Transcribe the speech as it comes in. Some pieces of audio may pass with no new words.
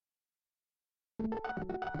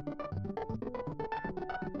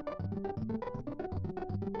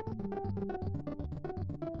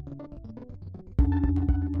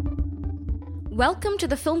Welcome to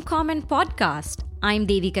the Film Comment Podcast. I'm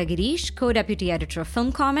Devika Girish, co-deputy editor of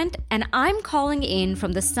Film Comment, and I'm calling in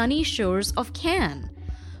from the sunny shores of Cannes.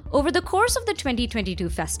 Over the course of the 2022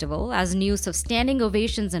 festival, as news of standing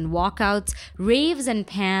ovations and walkouts, raves and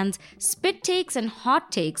pans, spit takes and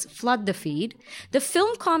hot takes flood the feed, the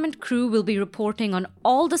Film Comment crew will be reporting on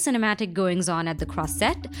all the cinematic goings-on at the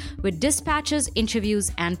Croisette with dispatches,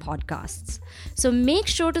 interviews, and podcasts. So make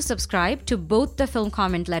sure to subscribe to both the Film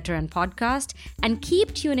Comment letter and podcast, and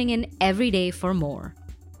keep tuning in every day for more.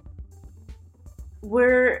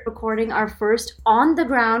 We're recording our first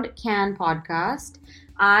on-the-ground Cannes podcast.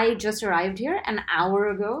 I just arrived here an hour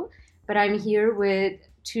ago, but I'm here with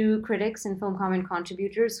two critics and Film Comment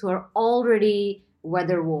contributors who are already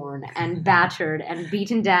weather-worn and battered and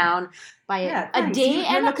beaten down by a day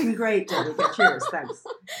and... You're looking great, Danica. Cheers, thanks.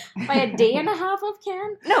 By a day and a half of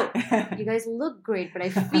Cannes? No, you guys look great, but I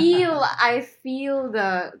feel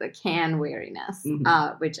the Cannes weariness,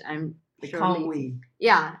 which I'm surely... Can't we?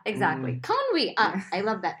 Yeah, exactly. Can't we? I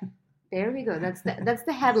love that. There we go. That's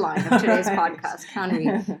the headline of today's podcast. Can we?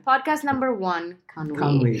 Podcast number 1.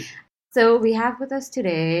 Can we? So we have with us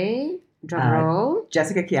today, drum roll,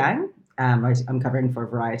 Jessica Kiang. I'm covering for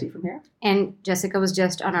Variety from here. And Jessica was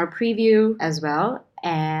just on our preview as well.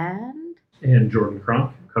 And Jordan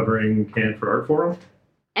Cronk, covering Cannes for Art Forum.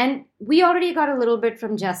 And we already got a little bit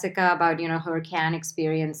from Jessica about, her Cannes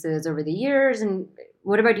experiences over the years. And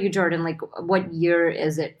what about you, Jordan? Like, what year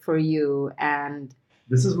is it for you? And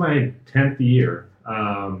this is my 10th year.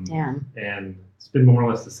 Damn. And it's been more or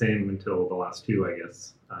less the same until the last 2, I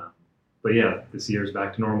guess. But yeah, this year's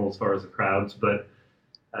back to normal as far as the crowds. But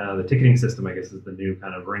the ticketing system, I guess, is the new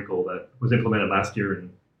kind of wrinkle that was implemented last year and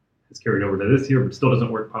has carried over to this year, but still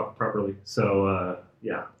doesn't work properly. So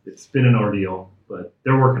yeah, it's been an ordeal, but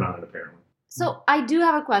they're working on it apparently. So I do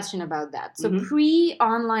have a question about that. So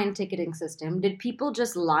pre-online ticketing system, did people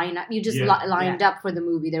just line up? You just lined up for the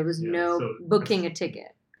movie. There was no booking a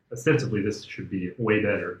ticket. Ostensibly, this should be way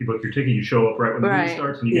better. You book your ticket, you show up right when the movie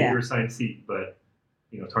starts, and you get your assigned seat. But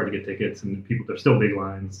it's hard to get tickets, and there's still big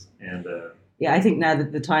lines. And I think now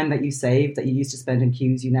that the time that you saved, that you used to spend in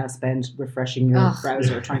queues, you now spend refreshing your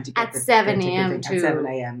browser trying to get at 7 a.m. At 7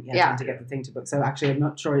 a.m. Trying to get the thing to book. So actually, I'm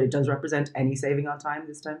not sure it does represent any saving on time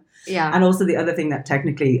this time. Yeah. And also the other thing that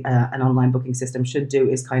technically an online booking system should do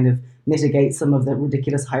is kind of mitigate some of the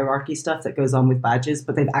ridiculous hierarchy stuff that goes on with badges,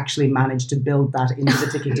 but they've actually managed to buid that into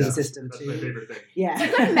the ticketing system that's too. my favorite thing. Yeah.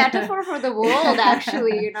 It's a good metaphor for the world,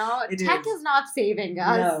 actually, Tech is not saving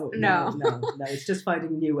us. No. It's just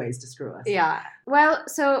finding new ways to screw us. Yeah. Well,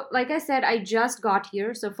 so like I said, I just got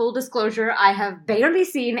here. So full disclosure, I have barely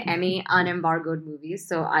seen any unembargoed movies.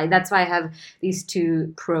 So that's why I have these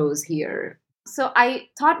two pros here. So I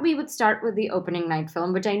thought we would start with the opening night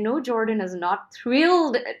film, which I know Jordan is not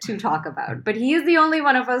thrilled to talk about, but he is the only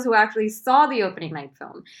one of us who actually saw the opening night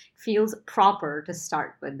film. Feels proper to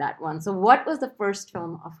start with that one. So what was the first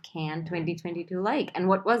film of Cannes 2022 like, and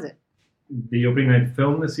what was it? The opening night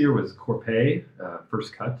film this year was Corpé,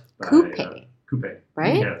 First Cut. Coupe. Coupe.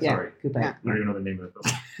 Right? Yeah, sorry. Coupe. Yeah. I don't even know the name of the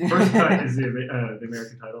film. First Cut is the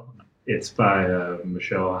American title. It's by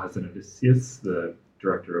Michel Hazanavicius, the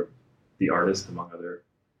director of The Artist, among other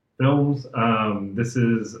films. This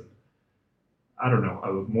is, I don't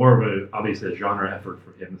know, more of obviously a genre effort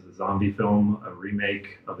for him. It's a zombie film, a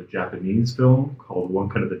remake of a Japanese film called One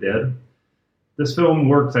Cut of the Dead. This film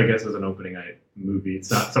works, I guess, as an opening night movie. It's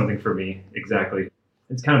not something for me exactly.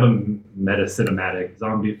 It's kind of a meta-cinematic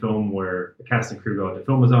zombie film where the cast and crew go out to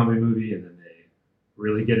film a zombie movie and then they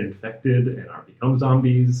really get infected and become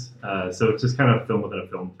zombies. So it's just kind of film within a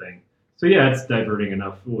film thing. So yeah, it's diverting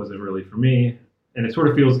enough. It wasn't really for me. And it sort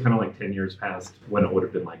of feels kind of like 10 years past when it would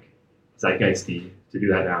have been like zeitgeisty to do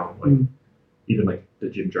that now. Like even like the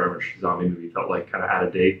Jim Jarmusch zombie movie felt like kind of out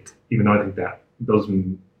of date, even though I think that those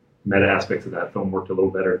meta aspects of that film worked a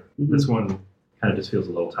little better. This one kind of just feels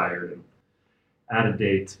a little tired and out of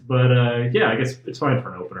date. But yeah, I guess it's fine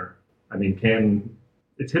for an opener. I mean,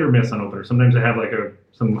 it's hit or miss on openers. Sometimes they have like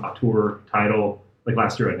some auteur title, like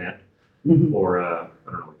last year Annette, or I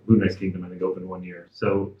don't know, Blue Knight's Kingdom, I think, opened one year.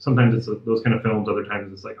 So sometimes it's those kind of films, other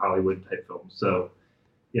times it's like Hollywood type films. So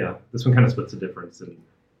yeah, this one kind of splits the difference, and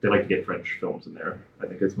they like to get French films in there, I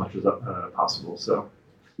think, as much as possible. So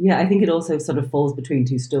Yeah, I think it also sort of falls between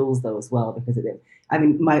two stools though as well, because I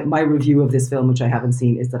mean, my review of this film, which I haven't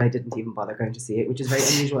seen, is that I didn't even bother going to see it, which is very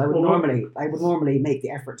unusual. I would normally make the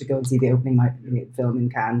effort to go and see the opening night film in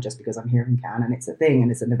Cannes just because I'm here in Cannes and it's a thing and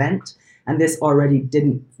it's an event. And this already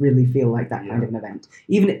didn't really feel like that kind of an event.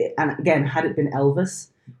 And again, had it been Elvis,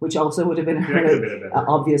 which also would have been a really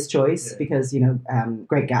obvious choice because,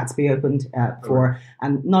 Great Gatsby opened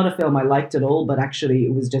and not a film I liked at all, but actually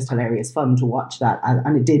it was just hilarious fun to watch that.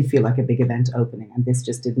 And it did feel like a big event opening, and this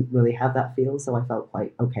just didn't really have that feel. So I felt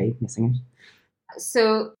quite okay missing it.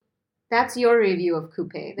 So that's your review of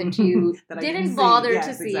Coupe, that you didn't bother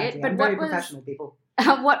to see it. But what was professional people?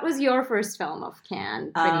 What was your first film of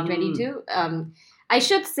Cannes 2022? I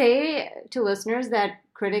should say to listeners that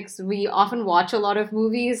critics, we often watch a lot of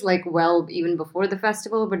movies even before the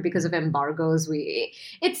festival, but because of embargoes,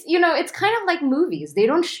 it's kind of like movies. They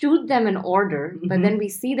don't shoot them in order, but then we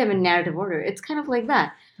see them in narrative order. It's kind of like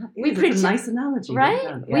that. It's a nice analogy, right?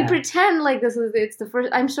 Yeah. We pretend like it's the first.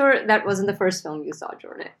 I'm sure that wasn't the first film you saw,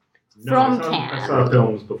 Jordan. No, Cannes. I saw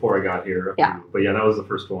films before I got here. Yeah. But that was the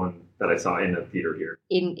first one that I saw in a theater here.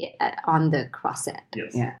 On the Croisette.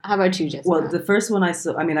 Yes. Yeah. How about you, Jessica? Well, the first one I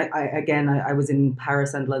saw, I was in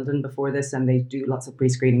Paris and London before this, and they do lots of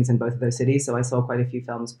pre-screenings in both of those cities, so I saw quite a few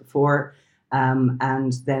films before.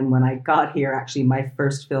 And then when I got here, actually, my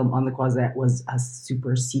first film on the Croisette was a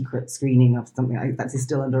super secret screening of something that is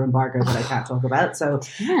still under embargo that I can't talk about. So,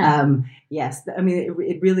 yes,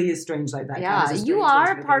 it really is strange like that. Yeah, you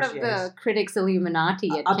are part of the critics' Illuminati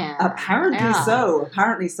at Cannes. Apparently so.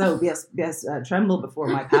 Apparently so. Yes. Tremble before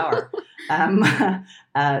my power. I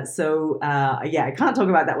can't talk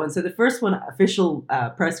about that one. So the first one, official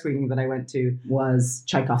press screening that I went to was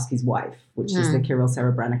Tchaikovsky's Wife, which is the Kirill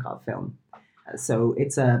Serebrennikov film. So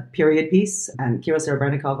it's a period piece, and Kirill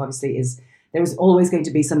Serebrennikov obviously there was always going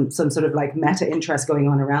to be some sort of like meta interest going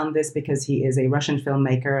on around this because he is a Russian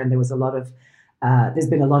filmmaker, and there was there's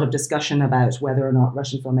been a lot of discussion about whether or not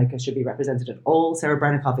Russian filmmakers should be represented at all.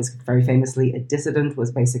 Serebrennikov is very famously a dissident,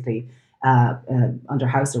 was basically under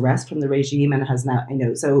house arrest from the regime, and has now,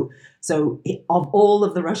 so of all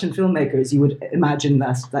of the Russian filmmakers, you would imagine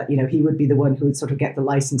that he would be the one who would sort of get the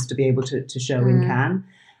license to be able to show in Cannes.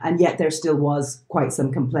 And yet there still was quite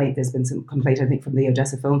some complaint. There's been some complaint, I think, from the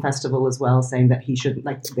Odessa Film Festival as well, saying that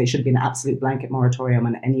there should be an absolute blanket moratorium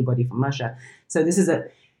on anybody from Russia. So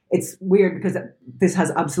it's weird because this has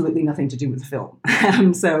absolutely nothing to do with the film.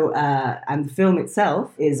 And the film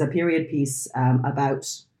itself is a period piece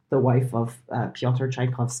about the wife of Pyotr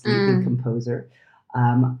Tchaikovsky, the composer.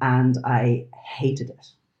 And I hated it.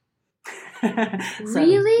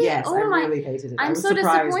 Really? Yes, I really hated it. I was so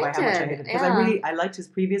surprised disappointed by how much I hated it. Because I liked his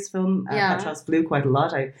previous film, Petrov's Flu, quite a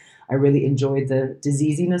lot. I really enjoyed the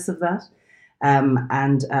diseasiness of that.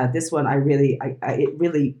 And this one, it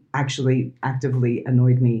really actually actively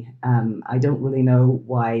annoyed me. I don't really know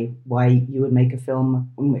why you would make a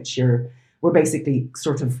film in which we're basically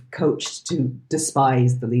sort of coached to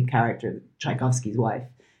despise the lead character, Tchaikovsky's wife.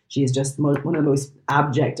 She is just one of the most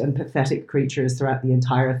abject and pathetic creatures throughout the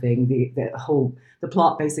entire thing. The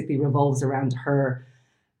plot basically revolves around her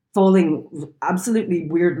falling absolutely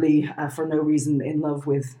weirdly for no reason in love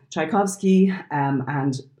with Tchaikovsky,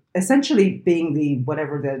 and essentially being the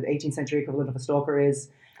 18th century equivalent of a stalker is,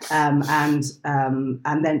 and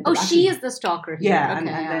then she is the stalker here.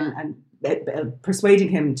 Yeah, and persuading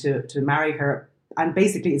him to marry her. And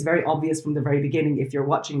basically, it's very obvious from the very beginning, if you're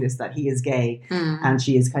watching this, that he is gay and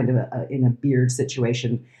she is kind of in a beard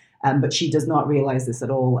situation. But she does not realize this at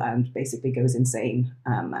all, and basically goes insane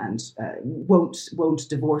and won't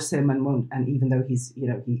divorce him, and even though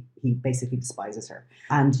he basically despises her,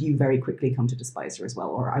 and you very quickly come to despise her as well,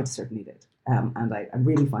 or I certainly did. And I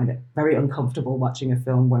really find it very uncomfortable watching a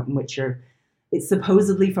film in which it's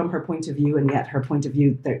supposedly from her point of view, and yet her point of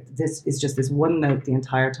view, this is just this one note the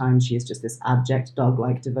entire time. She is just this abject,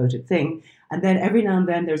 dog-like, devoted thing. And then every now and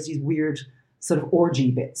then there's these weird sort of orgy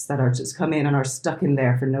bits that are just come in and are stuck in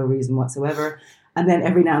there for no reason whatsoever. And then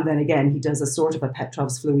every now and then again, he does a sort of a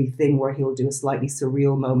Petrov's Flu thing where he'll do a slightly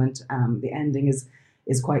surreal moment. The ending is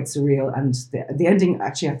quite surreal. And the ending,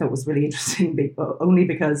 actually, I thought was really interesting, only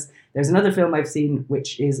because there's another film I've seen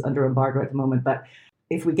which is under embargo at the moment, but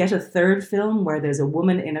if we get a third film where there's a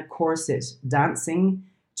woman in a corset dancing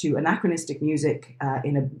to anachronistic music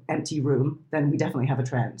in an empty room, then we definitely have a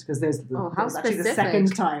trend. Because there's actually the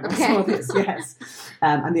second time I saw this, yes.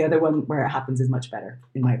 And the other one where it happens is much better,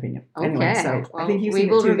 in my opinion. Okay. Anyway, so I think we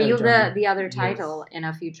will reveal the other title in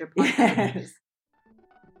a future podcast. Yes.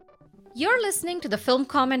 You're listening to the Film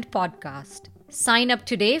Comment Podcast. Sign up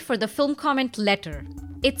today for the Film Comment Letter.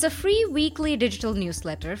 It's a free weekly digital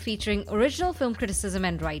newsletter featuring original film criticism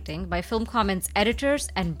and writing by Film Comment's editors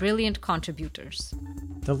and brilliant contributors.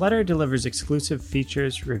 The letter delivers exclusive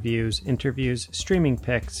features, reviews, interviews, streaming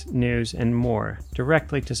picks, news, and more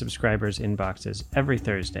directly to subscribers' inboxes every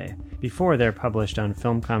Thursday before they're published on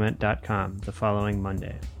filmcomment.com the following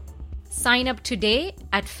Monday. Sign up today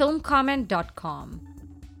at filmcomment.com.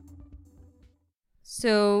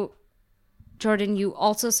 So, Jordan, you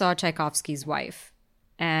also saw Tchaikovsky's Wife,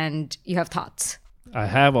 and you have thoughts. I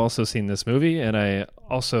have also seen this movie, and I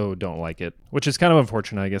also don't like it, which is kind of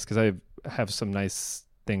unfortunate, I guess, because I have some nice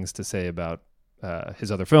things to say about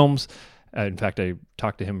his other films. In fact, I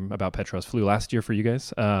talked to him about Petrov's Flu last year for you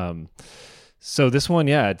guys. So this one,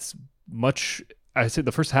 yeah, it's much... I said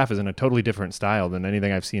the first half is in a totally different style than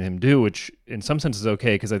anything I've seen him do, which in some sense is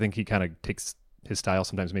okay, because I think he kind of takes his style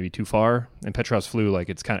sometimes maybe too far. And Petrov's Flu, like,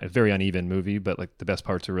 it's kind of a very uneven movie, but like the best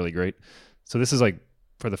parts are really great. So this is like,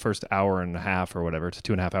 for the first hour and a half or whatever, it's a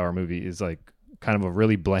 2.5 hour movie, is like kind of a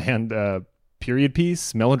really bland period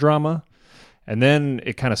piece, melodrama. And then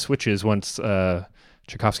it kind of switches once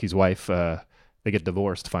Tchaikovsky's wife, they get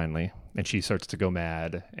divorced finally, and she starts to go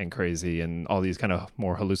mad and crazy, and all these kind of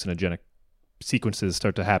more hallucinogenic sequences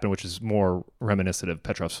start to happen, which is more reminiscent of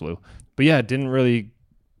Petrov's Flu. But yeah, it didn't really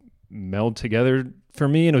meld together for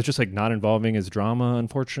me, and it was just like not involving his drama,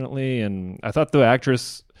 unfortunately. And I thought the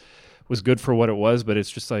actress was good for what it was, but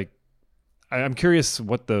it's just like, I'm curious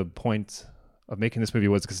what the point of making this movie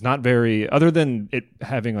was, because not very, other than it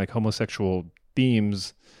having like homosexual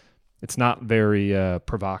themes, it's not very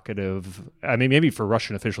provocative. I mean, maybe for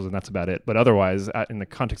Russian officials, and that's about it. But otherwise, in the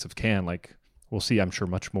context of Cannes, like, we'll see, I'm sure,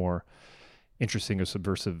 much more interesting or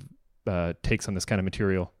subversive takes on this kind of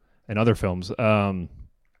material in other films.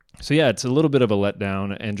 So yeah, it's a little bit of a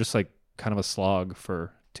letdown and just like kind of a slog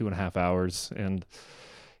for 2.5 hours. And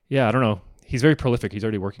yeah, I don't know. He's very prolific. He's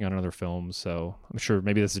already working on another film, so I'm sure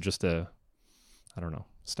maybe this is just a, I don't know,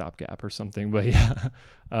 stopgap or something. But yeah,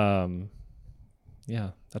 yeah,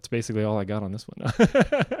 that's basically all I got on this one.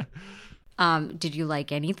 Did you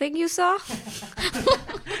like anything you saw?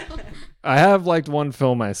 I have liked one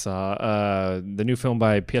film I saw. The new film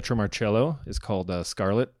by Pietro Marcello is called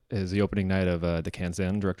Scarlet. It is the opening night of the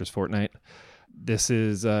Cannes Directors Fortnight. This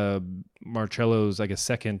is Marcello's, I guess,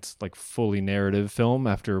 second like fully narrative film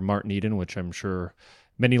after Martin Eden, which I'm sure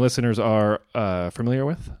many listeners are familiar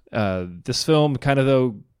with. This film kind of,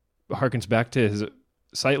 though, harkens back to his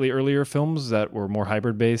slightly earlier films that were more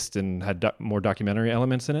hybrid-based and had more documentary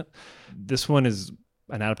elements in it. This one is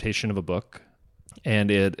an adaptation of a book,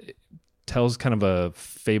 and it tells kind of a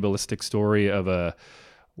fabulistic story of a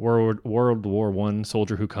World War I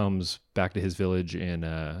soldier who comes back to his village in,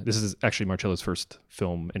 this is actually Marcello's first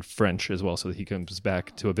film in French as well, so he comes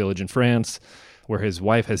back to a village in France where his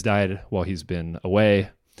wife has died while he's been away,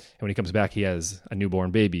 and when he comes back, he has a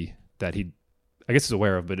newborn baby that he, I guess, is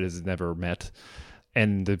aware of, but has never met.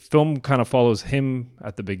 And the film kind of follows him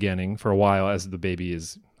at the beginning for a while as the baby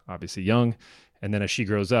is obviously young, and then as she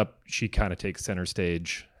grows up, she kind of takes center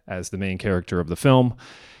stage as the main character of the film.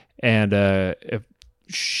 And if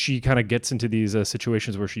she kind of gets into these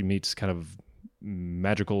situations where she meets kind of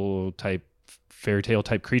magical type, fairy tale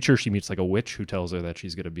type creature. She meets like a witch who tells her that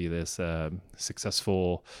she's going to be this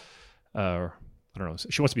successful, I don't know,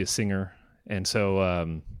 she wants to be a singer. And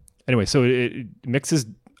so anyway, so it mixes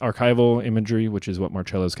archival imagery, which is what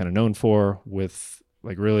Marcello is kind of known for, with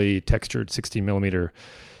like really textured 16 millimeter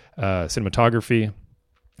cinematography.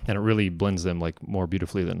 And it really blends them like more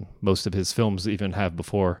beautifully than most of his films even have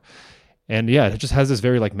before. And yeah, it just has this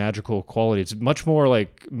very like magical quality. It's much more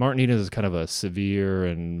like Martin Eden is kind of a severe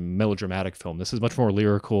and melodramatic film. This is much more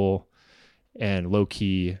lyrical and low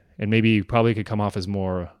key, and maybe probably could come off as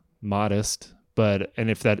more modest. But, and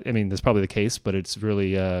if that, I mean, that's probably the case, but it's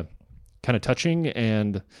really kind of touching,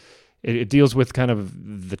 and it deals with kind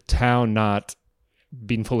of the town not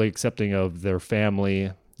being fully accepting of their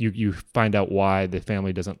family. You find out why the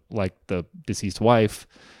family doesn't like the deceased wife,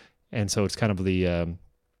 and so it's kind of the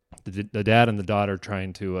dad and the daughter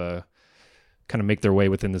trying to kind of make their way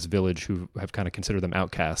within this village who have kind of considered them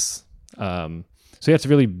outcasts. So yeah, it's a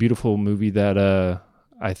really beautiful movie that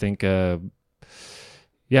I think it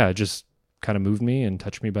just kind of moved me and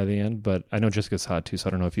touched me by the end. But I know Jessica saw it too, so I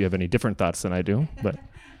don't know if you have any different thoughts than I do. But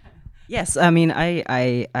Yes, I mean,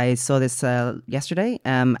 I saw this yesterday,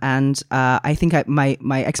 and I think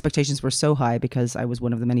my expectations were so high because I was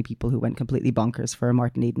one of the many people who went completely bonkers for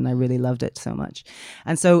Martin Eden. I really loved it so much,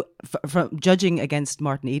 and so from judging against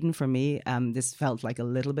Martin Eden, for me, this felt like a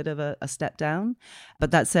little bit of a step down.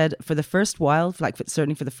 But that said, for the first while,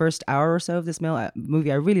 certainly for the first hour or so of this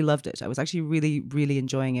movie, I really loved it. I was actually really, really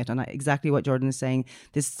enjoying it, and exactly what Jordan is saying.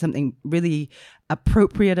 There's something really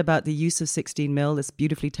appropriate about the use of 16mm, this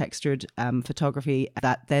beautifully textured photography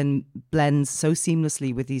that then blends so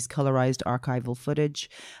seamlessly with these colorized archival footage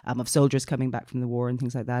of soldiers coming back from the war and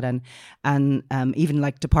things like that, and even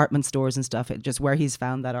like department stores and stuff. It just where he's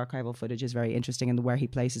found that archival footage is very interesting, and where he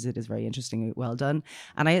places it is very interesting, well done.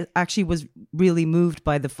 And I actually was really moved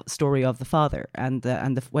by the story of the father, and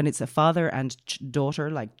when it's a father and daughter,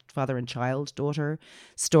 like father and child daughter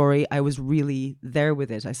story, I was really there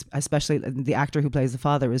with it. Especially the actor who plays the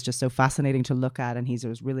father is just so fascinating to look at, and he's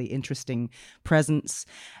a really interesting presence.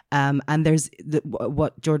 And there's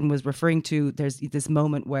what Jordan was referring to. There's this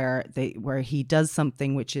moment where he does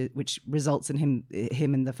something which results in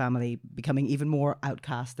him and the family becoming even more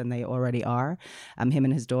outcast than they already are. Him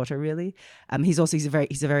and his daughter, really. He's a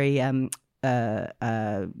very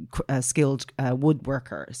skilled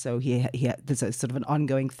woodworker, so there's a sort of an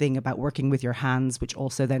ongoing thing about working with your hands, which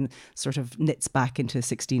also then sort of knits back into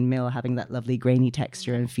 16mm, having that lovely grainy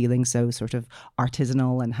texture and feeling so sort of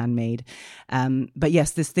artisanal and handmade. But yes,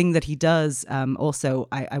 this thing that he does, also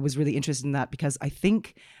I was really interested in that because I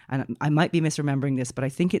think, and I might be misremembering this, but I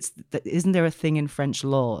think isn't there a thing in French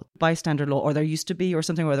law, bystander law, or there used to be, or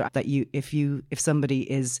something or other, that if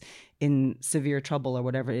somebody is in severe trouble or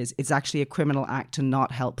whatever it is, it's actually a criminal act to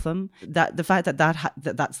not help them. That the fact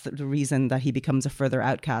that's the reason that he becomes a further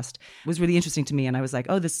outcast was really interesting to me, and I was like,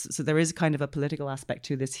 so there is kind of a political aspect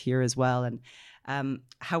to this here as well. And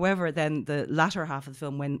however, then the latter half of the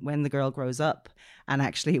film, when the girl grows up, and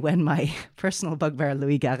actually when my personal bugbear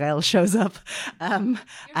Louis Garrel shows up, I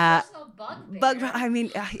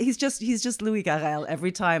mean, he's just Louis Garrel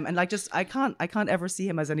every time, and I can't ever see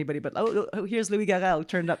him as anybody but here's Louis Garrel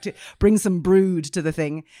turned up to bring some brood to the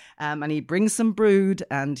thing, and he brings some brood,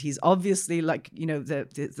 and he's obviously like,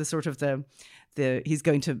 the sort of he's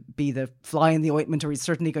going to be the fly in the ointment, or he's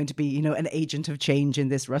certainly going to be, an agent of change in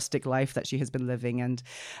this rustic life that she has been living. And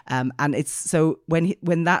it's so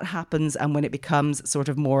when that happens, and when it becomes sort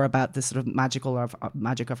of more about the sort of magic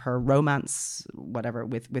of her romance, whatever,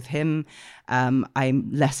 with him,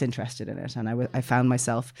 I'm less interested in it, and I found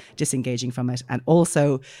myself disengaging from it. And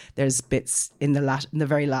also, there's bits in the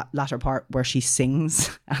very latter part where she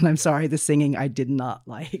sings, and I'm sorry, the singing I did not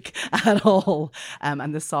like at all,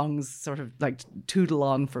 and the songs sort of like tootle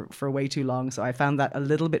on for way too long, so I found that a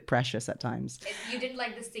little bit precious at times. You didn't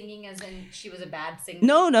like the singing as in she was a bad singer?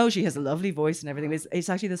 No, she has a lovely voice and everything. It's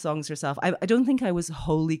actually the songs herself. I don't think I was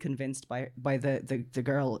wholly convinced by the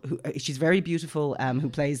girl who she's very beautiful, who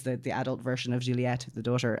plays the adult version of Juliette, the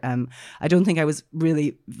daughter. I don't think I was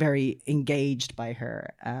really very engaged by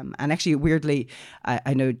her, and actually weirdly,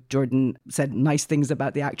 I know Jordan said nice things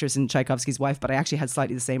about the actress in Tchaikovsky's Wife, but I actually had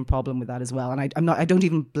slightly the same problem with that as well. And I don't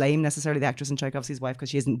even blame necessarily the actress in Tchaikovsky's Wife, because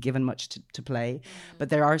she isn't given much to play, but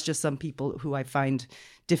there are just some people who I find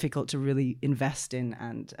difficult to really invest in,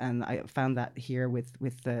 and I found that here with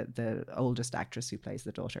the oldest actress who plays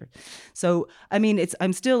the daughter. So I mean,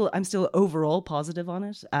 I'm still overall positive on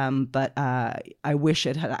it, but I wish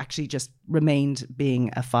it had actually just remained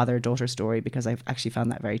being a father-daughter story, because I've actually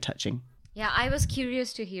found that very touching. Yeah, I was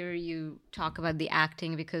curious to hear you talk about the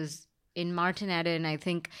acting, because in Martin Eden, I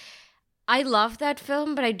think I love that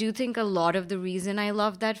film, but I do think a lot of the reason I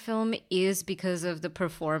love that film is because of the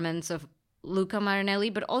performance of Luca Marinelli,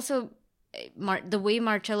 but also the way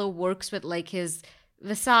Marcello works with like his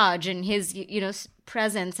visage and his,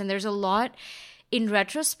 presence. And there's a lot, in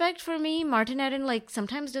retrospect for me, Martin Eden like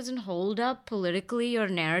sometimes doesn't hold up politically or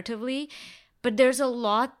narratively, but there's a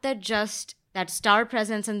lot that just that star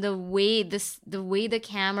presence and the way the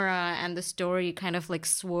camera and the story kind of like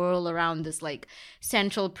swirl around this like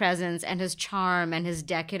central presence, and his charm and his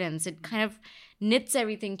decadence, it kind of knits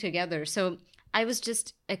everything together. So I was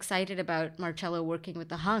just excited about Marcello working with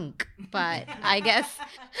the hunk, but I guess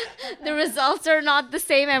the results are not the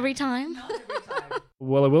same every time. Not every time.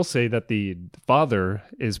 Well, I will say that the father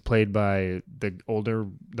is played by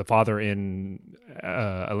the father in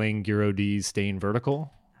Alain Guiraud's Staying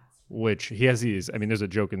Vertical, which he has these, I mean, there's a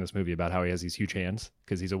joke in this movie about how he has these huge hands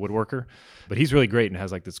because he's a woodworker, but he's really great and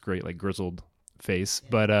has like this great like grizzled face.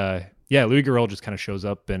 But Louis Garrel just kind of shows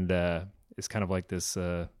up and is kind of like this,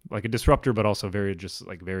 like a disruptor, but also very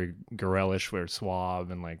Garrelish, very suave,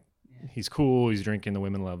 and like he's cool. He's drinking, the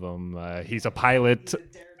women love him. He's a pilot.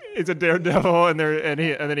 it's a daredevil, and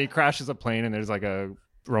then he crashes a plane, and there's like a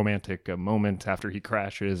romantic moment after he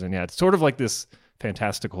crashes, and it's sort of like this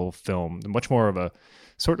fantastical film, much more of a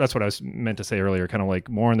sort. That's what I was meant to say earlier, kind of like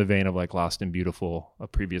more in the vein of like Lost and Beautiful, a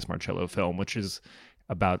previous Marcello film, which is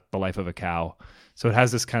about the life of a cow. So it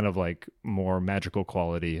has this kind of like more magical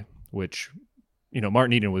quality, which,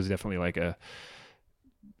 Martin Eden was definitely like a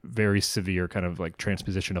very severe kind of like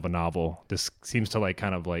transposition of a novel. This seems to like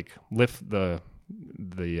kind of like lift the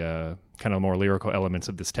kind of more lyrical elements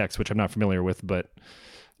of this text, which I'm not familiar with, but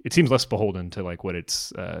it seems less beholden to like what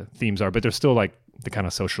its themes are. But there's still like the kind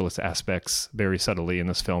of socialist aspects very subtly in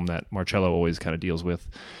this film that Marcello always kind of deals with.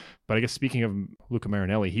 But I guess speaking of Luca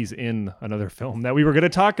Marinelli, he's in another film that we were going to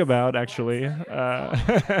talk about, actually.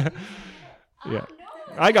 Yeah,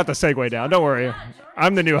 I got the segue down. Don't worry.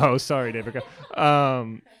 I'm the new host. Sorry, David.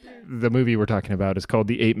 The movie we're talking about is called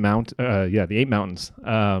The Eight Mountains,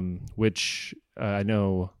 which I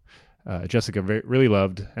know Jessica really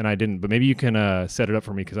loved, and I didn't. But maybe you can set it up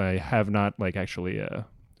for me, because I have not like actually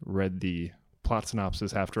read the plot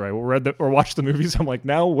synopsis after I read or watched the movie. So I'm like,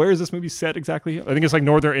 now where is this movie set exactly? I think it's like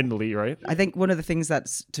northern Italy, right? I think one of the things that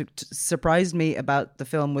surprised me about the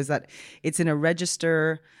film was that it's in a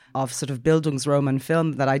register of sort of Bildungsroman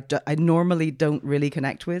film that I normally don't really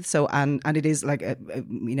connect with. So and it is like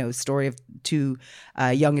a story of two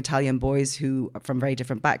young Italian boys who are from very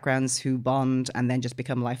different backgrounds who bond and then just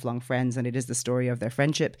become lifelong friends. And it is the story of their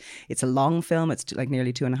friendship. It's a long film. It's like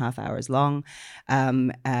nearly 2.5 hours long.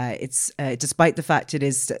 It's despite the fact it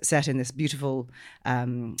is set in this beautiful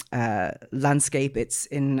landscape, it's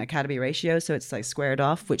in Academy ratio, so it's like squared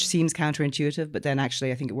off, which seems counterintuitive, but then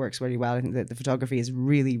actually I think it works really well. I think that the photography is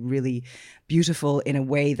really, really beautiful in a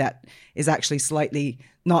way that is actually slightly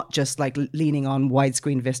not just like leaning on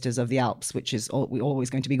widescreen vistas of the Alps, which is always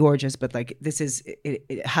going to be gorgeous, but like this is,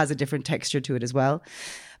 it has a different texture to it as well.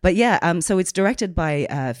 But so it's directed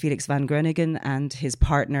by Felix van Groningen and his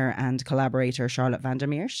partner and collaborator Charlotte van der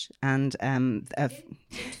Meers. And did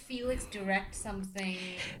Felix direct something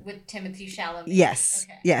with Timothée Chalamet? Yes,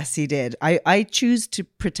 okay. Yes, he did. I choose to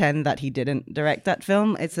pretend that he didn't direct that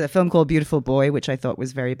film. It's a film called Beautiful Boy, which I thought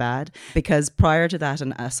was very bad, because prior to that,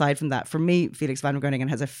 and aside from that, for me, Felix van Groningen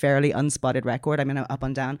has a fairly unspotted record. I mean, up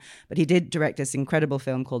and down, but he did direct this incredible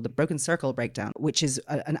film called The Broken Circle Breakdown, which is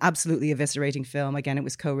an absolutely eviscerating film. Again, it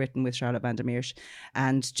was co-written with Charlotte van der Meers,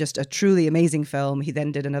 and just a truly amazing film. He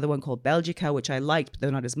then did another one called Belgica, which I liked, but though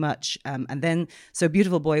not as much. And then so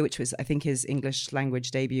Beautiful Boy, which was I think his English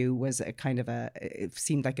language debut, was a kind of it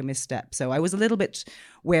seemed like a misstep. So I was a little bit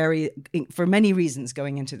wary for many reasons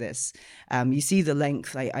going into this. You see the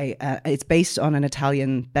length. It's based on an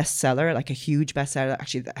Italian bestseller, like a huge bestseller.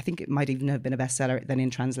 Actually, I think it might even have been a bestseller then in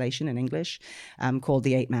translation in English, called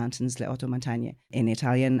The Eight Mountains, Le Otto Montagne in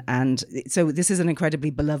Italian. And so this is an incredibly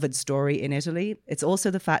beloved story in Italy. It's also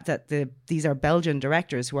the fact that these are Belgian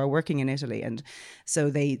directors who are working in Italy, and so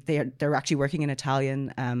they're actually working in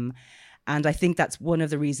Italian. And I think that's one of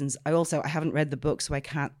the reasons. I haven't read the book, so I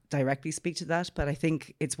can't directly speak to that, but I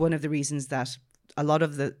think it's one of the reasons that a lot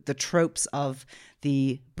of the tropes of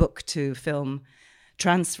the book to film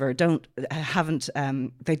transfer don't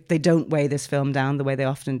weigh this film down the way they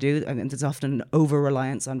often do. I mean, there's often an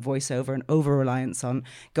over-reliance on voiceover and over-reliance on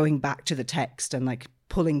going back to the text and like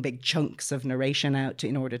pulling big chunks of narration out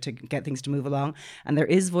in order to get things to move along. And there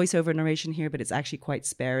is voiceover narration here, but it's actually quite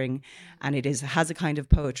sparing, and it has a kind of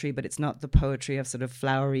poetry, but it's not the poetry of sort of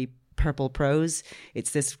flowery purple prose. It's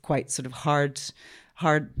this quite sort of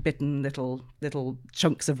hard-bitten little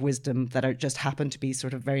chunks of wisdom that are just happen to be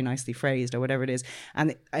sort of very nicely phrased or whatever it is.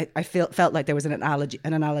 And I felt like there was an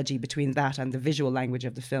analogy between that and the visual language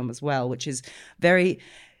of the film as well, which is very...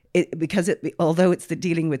 although it's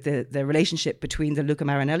dealing with the relationship between the Luca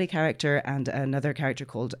Marinelli character and another character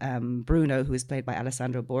called Bruno, who is played by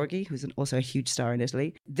Alessandro Borghi, who's also a huge star in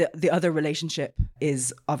Italy. The other relationship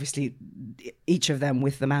is obviously each of them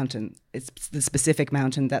with the mountain. It's the specific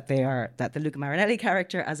mountain that the Luca Marinelli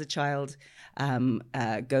character as a child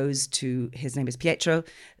goes to. His name is Pietro.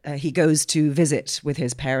 He goes to visit with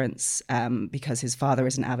his parents because his father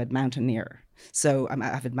is an avid mountaineer. So I'm an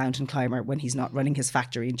avid mountain climber when he's not running his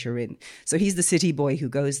factory in Turin. So he's the city boy who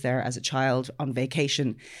goes there as a child on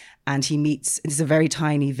vacation, and he meets, it's a very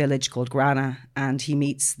tiny village called Grana, and he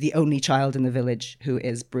meets the only child in the village, who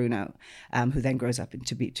is Bruno, who then grows up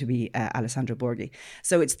to be Alessandro Borghi.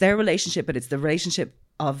 So it's their relationship, but it's the relationship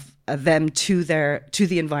them to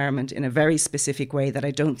the environment in a very specific way that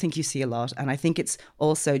I don't think you see a lot. And I think it's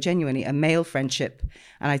also genuinely a male friendship.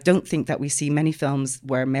 And I don't think that we see many films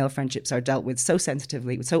where male friendships are dealt with so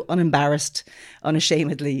sensitively, with so unembarrassed,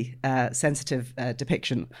 unashamedly sensitive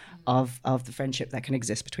depiction of the friendship that can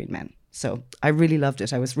exist between men. So I really loved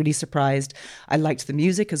it. I was really surprised. I liked the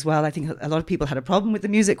music as well. I think a lot of people had a problem with the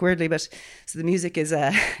music, weirdly, but so the music is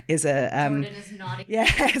Jordan is nodding.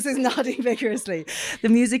 Yes, is nodding vigorously. The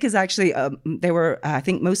music is actually they were I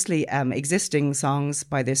think mostly existing songs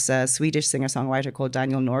by this Swedish singer-songwriter called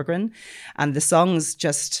Daniel Norgren, and the songs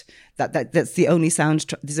just that's the only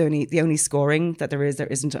the only scoring that there is. There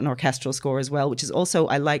isn't an orchestral score as well, which is also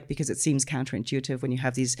I like because it seems counterintuitive when you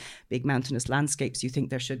have these big mountainous landscapes. You think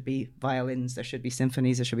there should be violins, there should be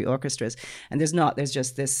symphonies, there should be orchestras, and there's not. There's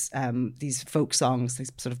just these folk songs,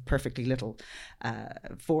 these sort of perfectly little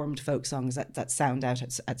formed folk songs that sound out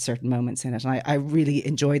at certain moments in it. And I really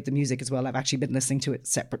enjoyed the music as well. I've actually been listening to it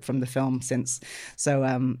separate from the film since. So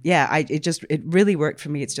it really worked for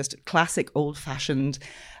me. It's just a classic old-fashioned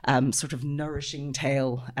sort of nourishing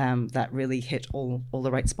tale that really hit all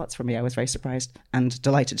the right spots for me. I was very surprised and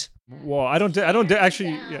delighted. Well, I don't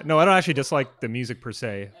actually dislike the music per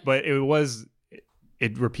se, but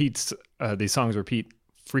it repeats. These songs repeat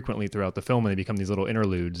frequently throughout the film, and they become these little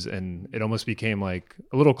interludes, and it almost became like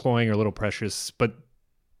a little cloying or a little precious, but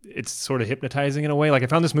it's sort of hypnotizing in a way. Like I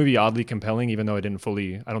found this movie oddly compelling, even though I don't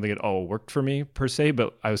think it all worked for me per se,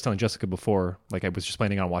 but I was telling Jessica before, like I was just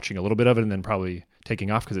planning on watching a little bit of it and then probably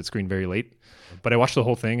taking off because it screened very late. But I watched the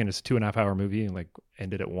whole thing, and it's a 2.5 hour movie, and like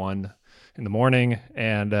ended at 1 a.m.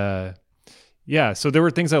 And so there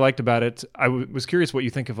were things I liked about it. I was curious what you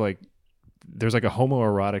think of like, there's like a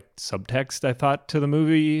homoerotic subtext, I thought, to the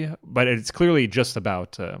movie, but it's clearly just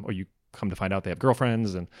about, or you come to find out they have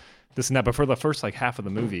girlfriends and this and that. But for the first like half of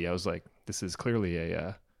the movie, I was like, this is clearly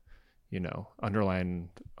a, underlying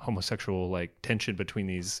homosexual like tension between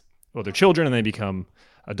they're children and they become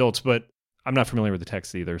adults. But I'm not familiar with the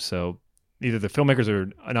text either. So either the filmmakers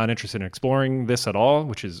are not interested in exploring this at all,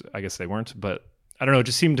 which is, I guess they weren't, but I don't know. It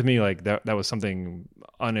just seemed to me like that was something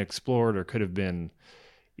unexplored, or could have been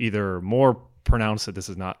either more pronounced that this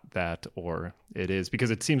is not that, or it is, because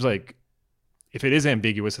it seems like if it is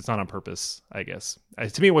ambiguous, it's not on purpose, I guess.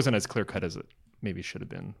 To me, it wasn't as clear cut as it maybe should have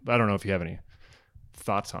been. But I don't know if you have any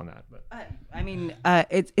thoughts on that. But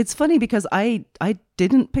it's funny because I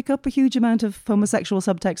didn't pick up a huge amount of homosexual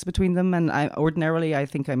subtext between them, and I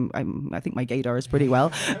think I think my gaydar is pretty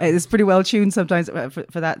well. It's pretty well tuned sometimes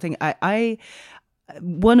for that thing.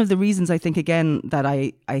 One of the reasons I think, again, that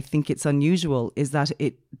I think it's unusual is that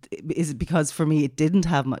it is because for me it didn't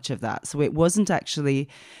have much of that. So it wasn't actually,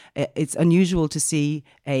 it's unusual to see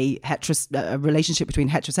a relationship between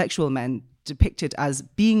heterosexual men depicted as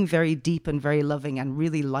being very deep and very loving and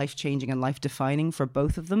really life-changing and life-defining for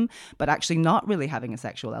both of them, but actually not really having a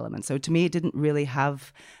sexual element. So to me, it didn't really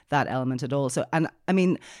have that element at all. So, and I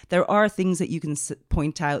mean, there are things that you can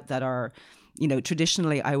point out that are,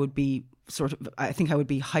 traditionally I would be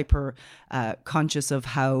hyper conscious of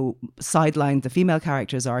how sidelined the female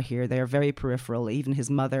characters are here. They are very peripheral. Even his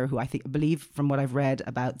mother, who I believe from what I've read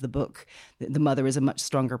about the book, the mother is a much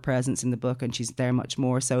stronger presence in the book, and she's there much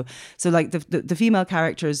more. So like the female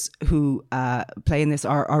characters who play in this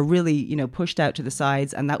are really, pushed out to the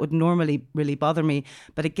sides, and that would normally really bother me.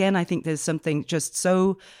 But again, I think there's something just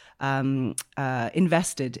so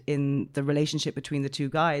invested in the relationship between the two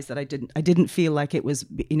guys that I didn't feel like it was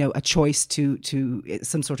a choice to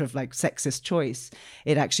some sort of like sexist choice.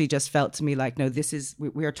 It actually just felt to me like, no,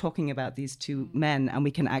 we are talking about these two men, and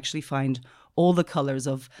we can actually find all the colors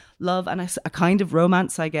of love and a kind of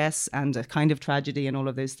romance, I guess, and a kind of tragedy and all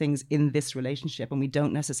of those things in this relationship, and we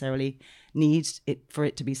don't necessarily need it for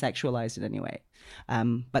it to be sexualized in any way.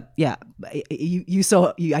 But yeah,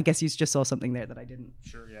 I guess you just saw something there that I didn't.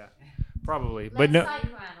 Sure, yeah, probably, but no,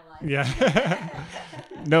 yeah,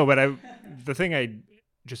 no, but the thing I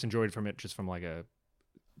just enjoyed from it, just from like a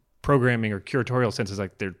programming or curatorial sense, is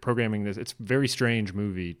like they're programming this. It's a very strange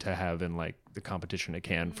movie to have in like the competition at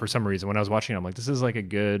Cannes for some reason. When I was watching it, I'm like, this is like a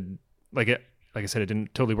good, like I said, it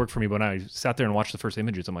didn't totally work for me, but when I sat there and watched the first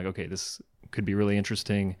images, I'm like, okay, this could be really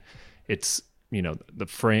interesting. It's, the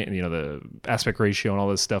frame, the aspect ratio and all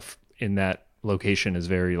this stuff in that location is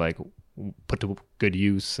very like put to good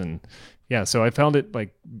use. And yeah, so I found it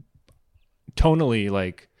like tonally,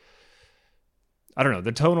 like, I don't know,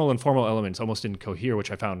 the tonal and formal elements almost didn't cohere, which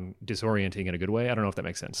I found disorienting in a good way. I don't know if that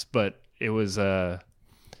makes sense, but it was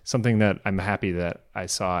something that I'm happy that I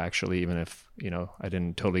saw, actually, even if, I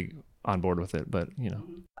didn't totally on board with it. But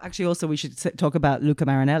Actually, also we should talk about Luca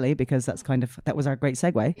Marinelli, because that was our great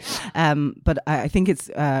segue. But I think it's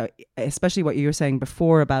especially what you were saying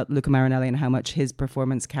before about Luca Marinelli and how much his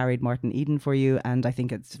performance carried Martin Eden for you, and I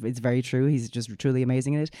think it's very true. He's just truly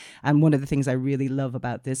amazing in it. And one of the things I really love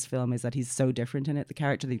about this film is that he's so different in it. The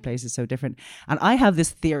character that he plays is so different. And I have this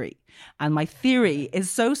theory, and my theory is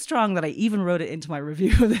so strong that I even wrote it into my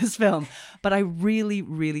review of this film. But I really,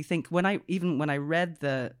 really think when I read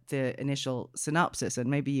the initial synopsis, and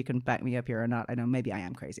maybe you can back me up here or not, I know maybe I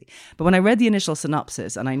am crazy, but when I read the initial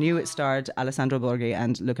synopsis and I knew it starred Alessandro Borghi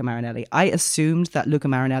and Luca Marinelli, I assumed that Luca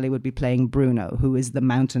Marinelli would be playing Bruno, who is the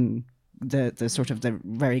mountain, the sort of the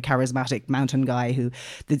very charismatic mountain guy, who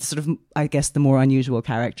the sort of, I guess, the more unusual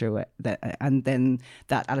character, and then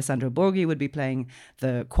that Alessandro Borghi would be playing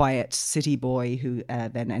the quiet city boy who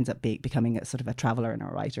then ends up becoming a sort of a traveler and a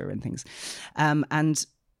writer and things, and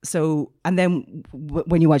then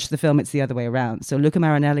when you watch the film, it's the other way around. So Luca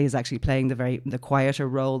Marinelli is actually playing the quieter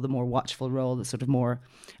role, the more watchful role, the sort of more,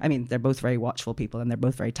 I mean, they're both very watchful people and they're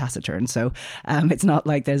both very taciturn. So it's not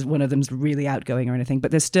like there's one of them's really outgoing or anything, but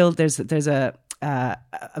there's a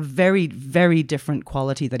very, very different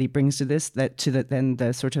quality that he brings to this, than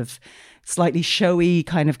the sort of slightly showy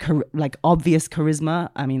kind of like obvious charisma.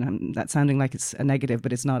 I mean, that's sounding like it's a negative,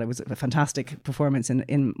 but it's not. It was a fantastic performance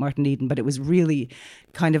in Martin Eden, but it was really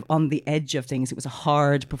kind of on the edge of things. It was a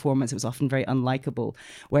hard performance. It was often very unlikable.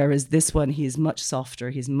 Whereas this one, he is much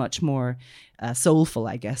softer. He's much more soulful,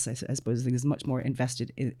 I guess. I suppose he's much more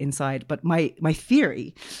invested inside. But my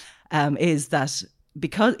theory is that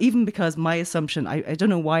because my assumption, I don't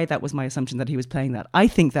know why that was my assumption that he was playing that. I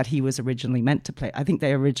think that he was originally meant to play. I think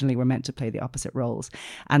they originally were meant to play the opposite roles.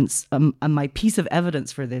 And my piece of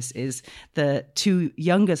evidence for this is the two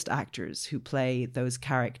youngest actors who play those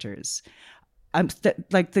characters.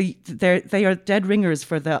 They are dead ringers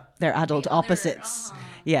for their adult opposites.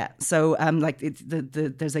 Yeah, so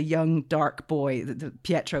there's a young dark boy.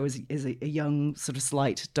 Pietro is a young sort of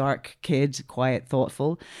slight dark kid, quiet,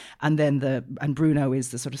 thoughtful, and Bruno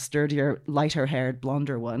is the sort of sturdier, lighter haired,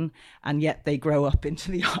 blonder one, and yet they grow up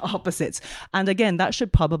into the opposites. And again, that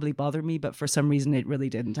should probably bother me, but for some reason it really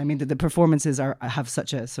didn't. I mean, the performances have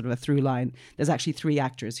such a sort of a through line. There's actually three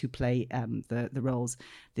actors who play the roles.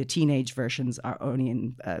 The teenage versions are only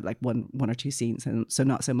in like one or two scenes, and so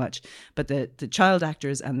not so much. But the child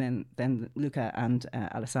actors, and then Luca and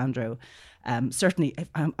Alessandro, certainly,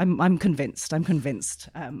 I'm convinced. I'm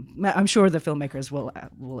I'm sure the filmmakers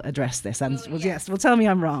will address this and will tell me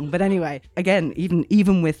I'm wrong. But anyway, again,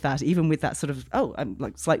 even with that sort of I'm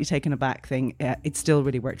like slightly taken aback thing, it still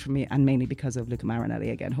really worked for me, and mainly because of Luca Marinelli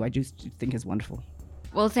again, who I do think is wonderful.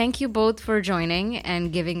 Well, thank you both for joining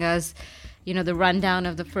and giving us, the rundown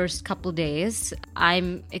of the first couple days.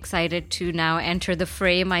 I'm excited to now enter the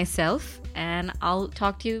fray myself, and I'll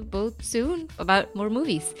talk to you both soon about more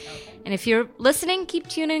movies. And if you're listening, keep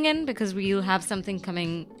tuning in, because we'll have something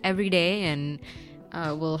coming every day, and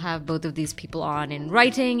we'll have both of these people on in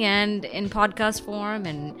writing and in podcast form.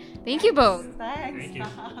 And thank you both. Thanks. Thank you.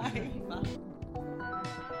 Bye.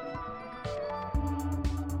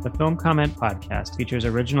 The Film Comment podcast features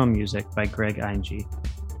original music by Greg Einge.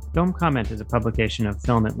 Film Comment is a publication of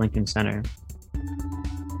Film at Lincoln Center.